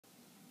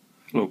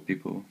Hello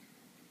people,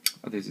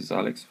 this is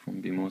Alex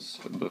from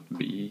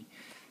bimos.be,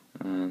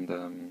 and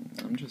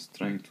I'm just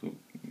trying to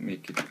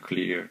make it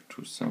clear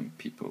to some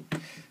people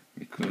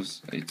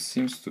because it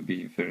seems to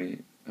be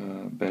very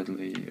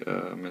badly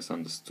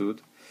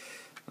misunderstood,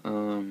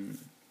 and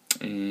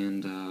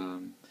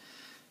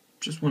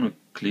just want to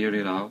clear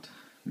it out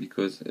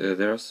because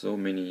there are so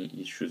many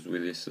issues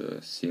with this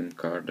SIM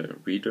card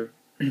reader.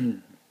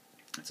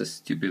 It's a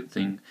stupid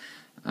thing.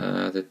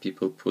 That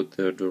people put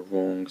the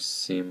wrong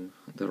SIM,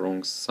 the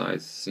wrong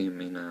size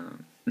SIM in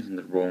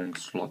the wrong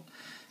slot,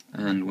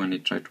 and when they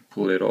try to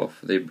pull it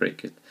off, they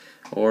break it,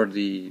 or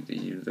the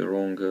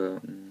wrong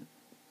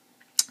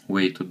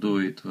way to do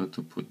it,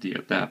 to put the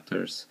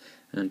adapters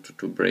and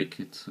to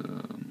break it.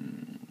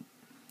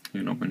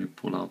 When you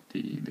pull out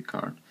the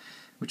card,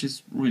 which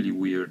is really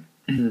weird.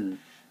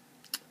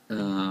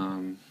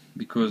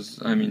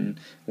 Because I mean,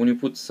 when you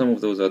put some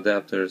of those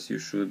adapters, you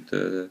should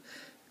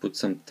put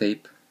some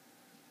tape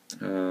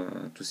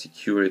to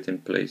secure it in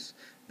place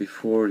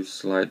before you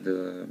slide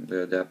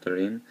the adapter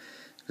in,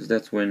 because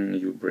that's when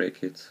you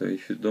break it. So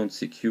if you don't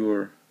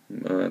secure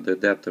the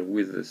adapter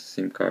with the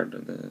SIM card,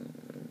 the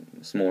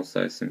small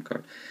size SIM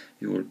card,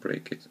 you will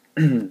break it.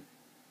 And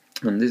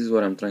this is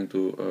what I'm trying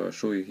to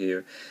show you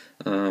here.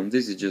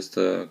 This is just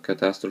a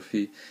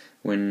catastrophe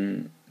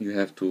when you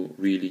have to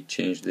really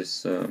change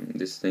this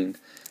this thing.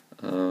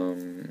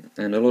 And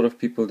a lot of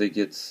people, they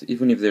get,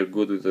 even if they're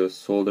good with the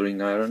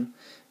soldering iron,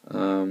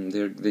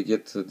 they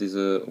get this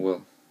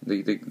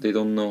they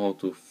don't know how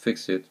to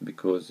fix it,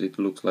 because it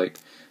looks like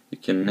you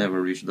can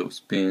never reach those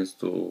pins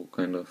to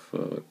kind of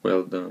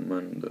weld them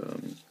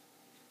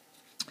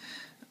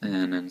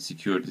and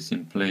secure this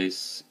in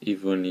place,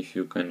 even if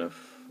you kind of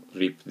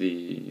rip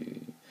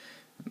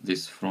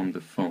this from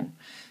the phone.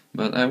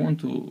 But I want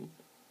to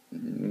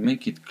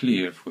make it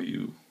clear for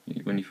you.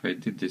 Even if I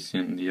did this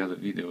in the other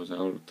videos,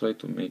 I'll try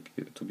to make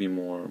it to be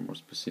more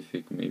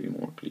specific, maybe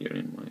more clear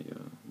in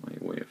my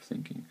way of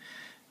thinking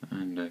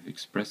and of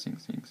expressing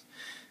things.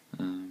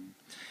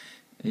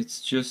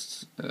 It's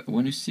just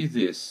when you see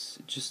this,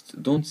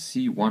 just don't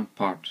see one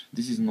part.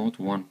 This is not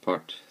one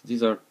part.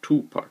 These are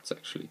two parts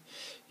actually.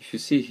 If you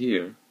see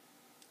here,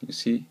 you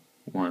see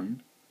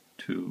 1,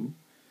 2,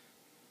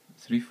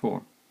 3,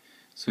 4.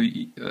 So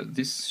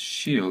this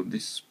shield,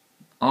 this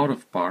out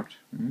of part.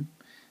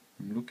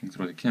 I'm looking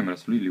through the camera,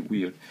 it's really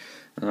weird.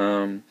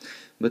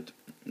 But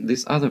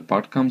this other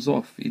part comes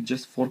off. It's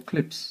just 4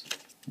 clips.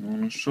 I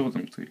want to show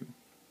them to you.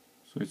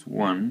 So it's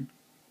 1,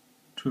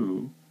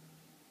 2,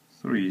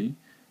 3,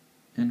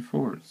 and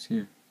 4. It's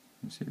here.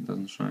 You see, it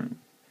doesn't shine.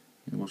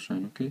 It will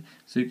shine, okay?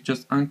 So you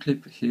just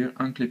unclip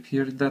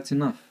here, that's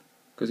enough,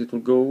 because it will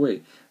go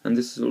away. And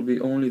this will be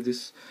only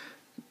this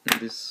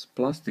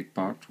plastic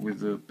part with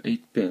the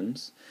 8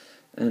 pins.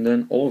 And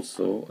then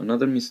also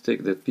another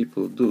mistake that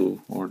people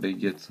do, or they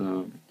get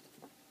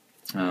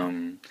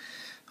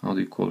how do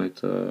you call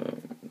it,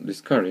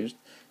 discouraged,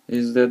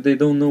 is that they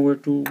don't know where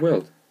to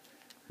weld.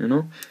 You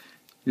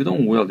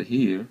don't weld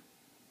here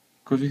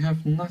because you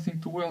have nothing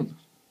to weld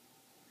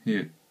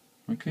here.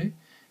 Okay,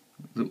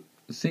 the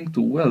thing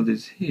to weld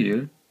is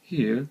here,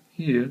 here,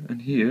 here,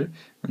 and here,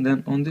 and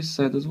then on this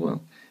side as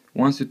well.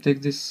 Once you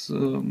take this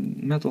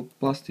metal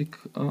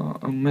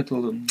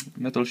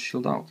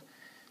shield out.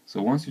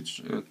 So once you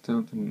take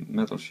the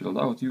metal shield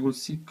out, you will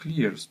see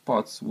clear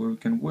spots where you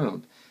can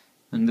weld,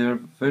 and they're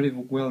very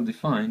well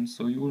defined,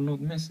 so you will not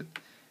miss it.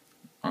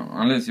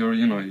 Unless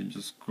you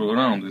just screw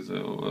around with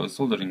a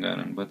soldering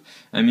iron. But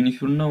I mean,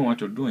 if you know what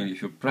you're doing,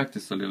 if you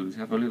practice a little bit,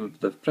 have a little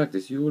bit of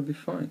practice, you will be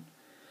fine.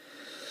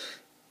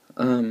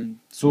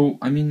 So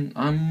I mean,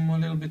 I'm a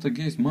little bit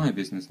against my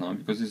business now,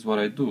 because this is what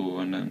I do,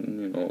 and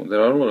then there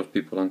are a lot of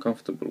people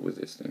uncomfortable with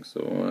this thing, so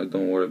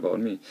don't worry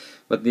about me.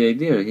 But the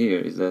idea here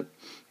is that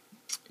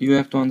you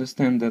have to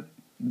understand that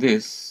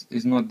this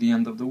is not the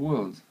end of the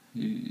world.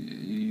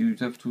 You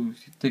have to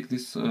take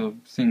this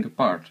thing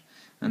apart,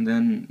 and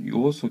then you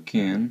also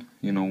can,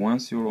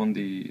 once you're on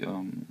the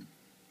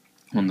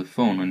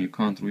phone and you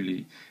can't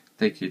really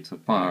take it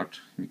apart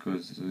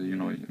because you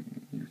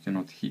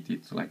cannot heat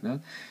it like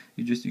that,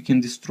 you can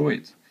destroy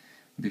it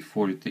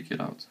before you take it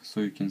out,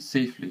 so you can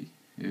safely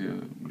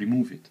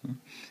remove it.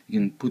 You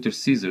can put your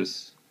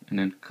scissors and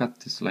then cut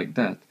this like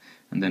that,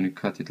 and then you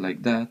cut it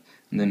like that,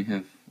 and then you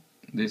have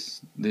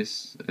this,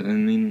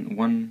 and in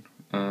one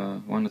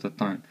at a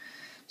time.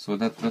 So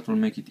that will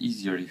make it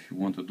easier if you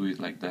want to do it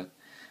like that.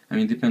 I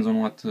mean, it depends on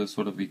what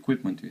sort of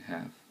equipment you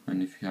have,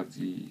 and if you have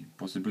the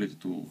possibility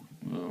to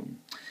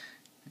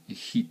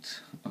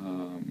preheat.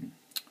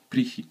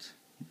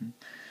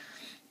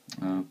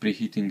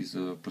 Preheating is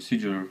a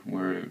procedure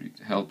where it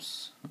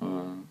helps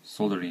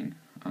soldering,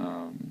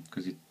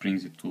 because it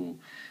brings it to,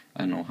 I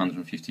don't know,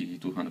 150,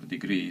 200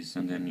 degrees,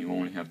 and then you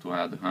only have to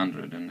add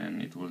 100, and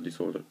then it will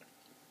desolder.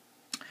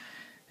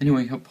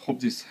 Anyway, hope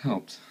this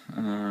helped,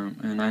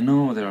 and I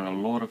know there are a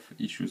lot of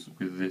issues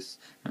with this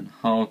and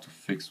how to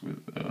fix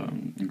with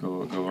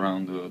go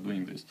around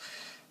doing this.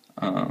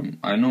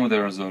 I know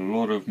there's a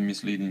lot of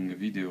misleading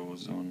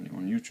videos on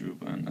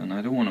YouTube, and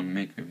I don't want to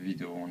make a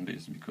video on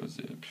this because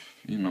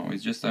you know,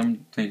 it's just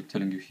I'm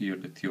telling you here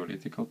the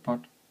theoretical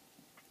part,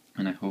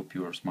 and I hope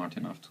you are smart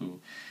enough to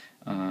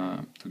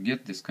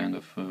get this kind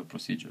of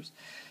procedures.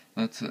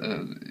 But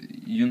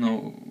you know,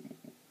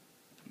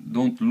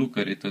 don't look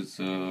at it as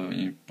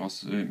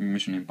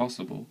mission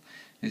impossible.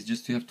 It's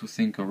just you have to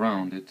think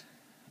around it,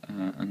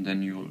 and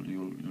then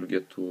you'll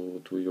get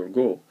to your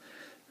goal.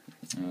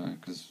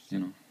 Because you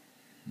know,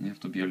 you have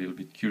to be a little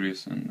bit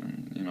curious,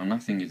 and you know,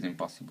 nothing is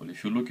impossible.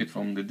 If you look it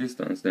from the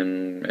distance,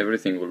 then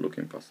everything will look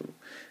impossible.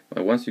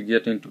 But once you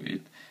get into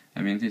it,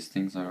 I mean, these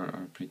things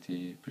are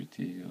pretty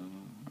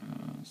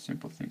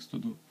simple things to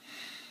do.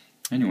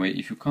 Anyway,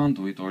 if you can't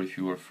do it, or if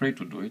you are afraid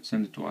to do it,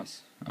 send it to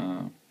us,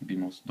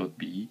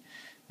 bmos.be,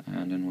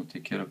 and then we'll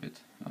take care of it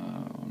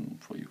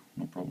for you,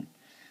 no problem.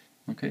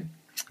 Okay,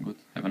 good.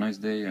 Have a nice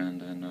day,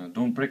 and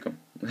don't break them.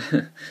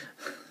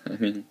 I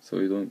mean, so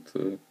you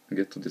don't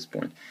get to this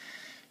point.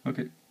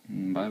 Okay,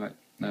 bye bye.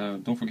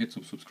 Don't forget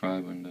to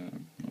subscribe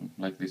and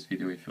like this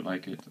video if you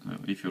like it,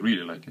 if you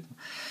really like it,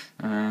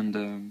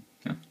 and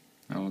yeah,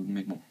 I'll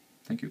make more.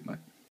 Thank you. Bye.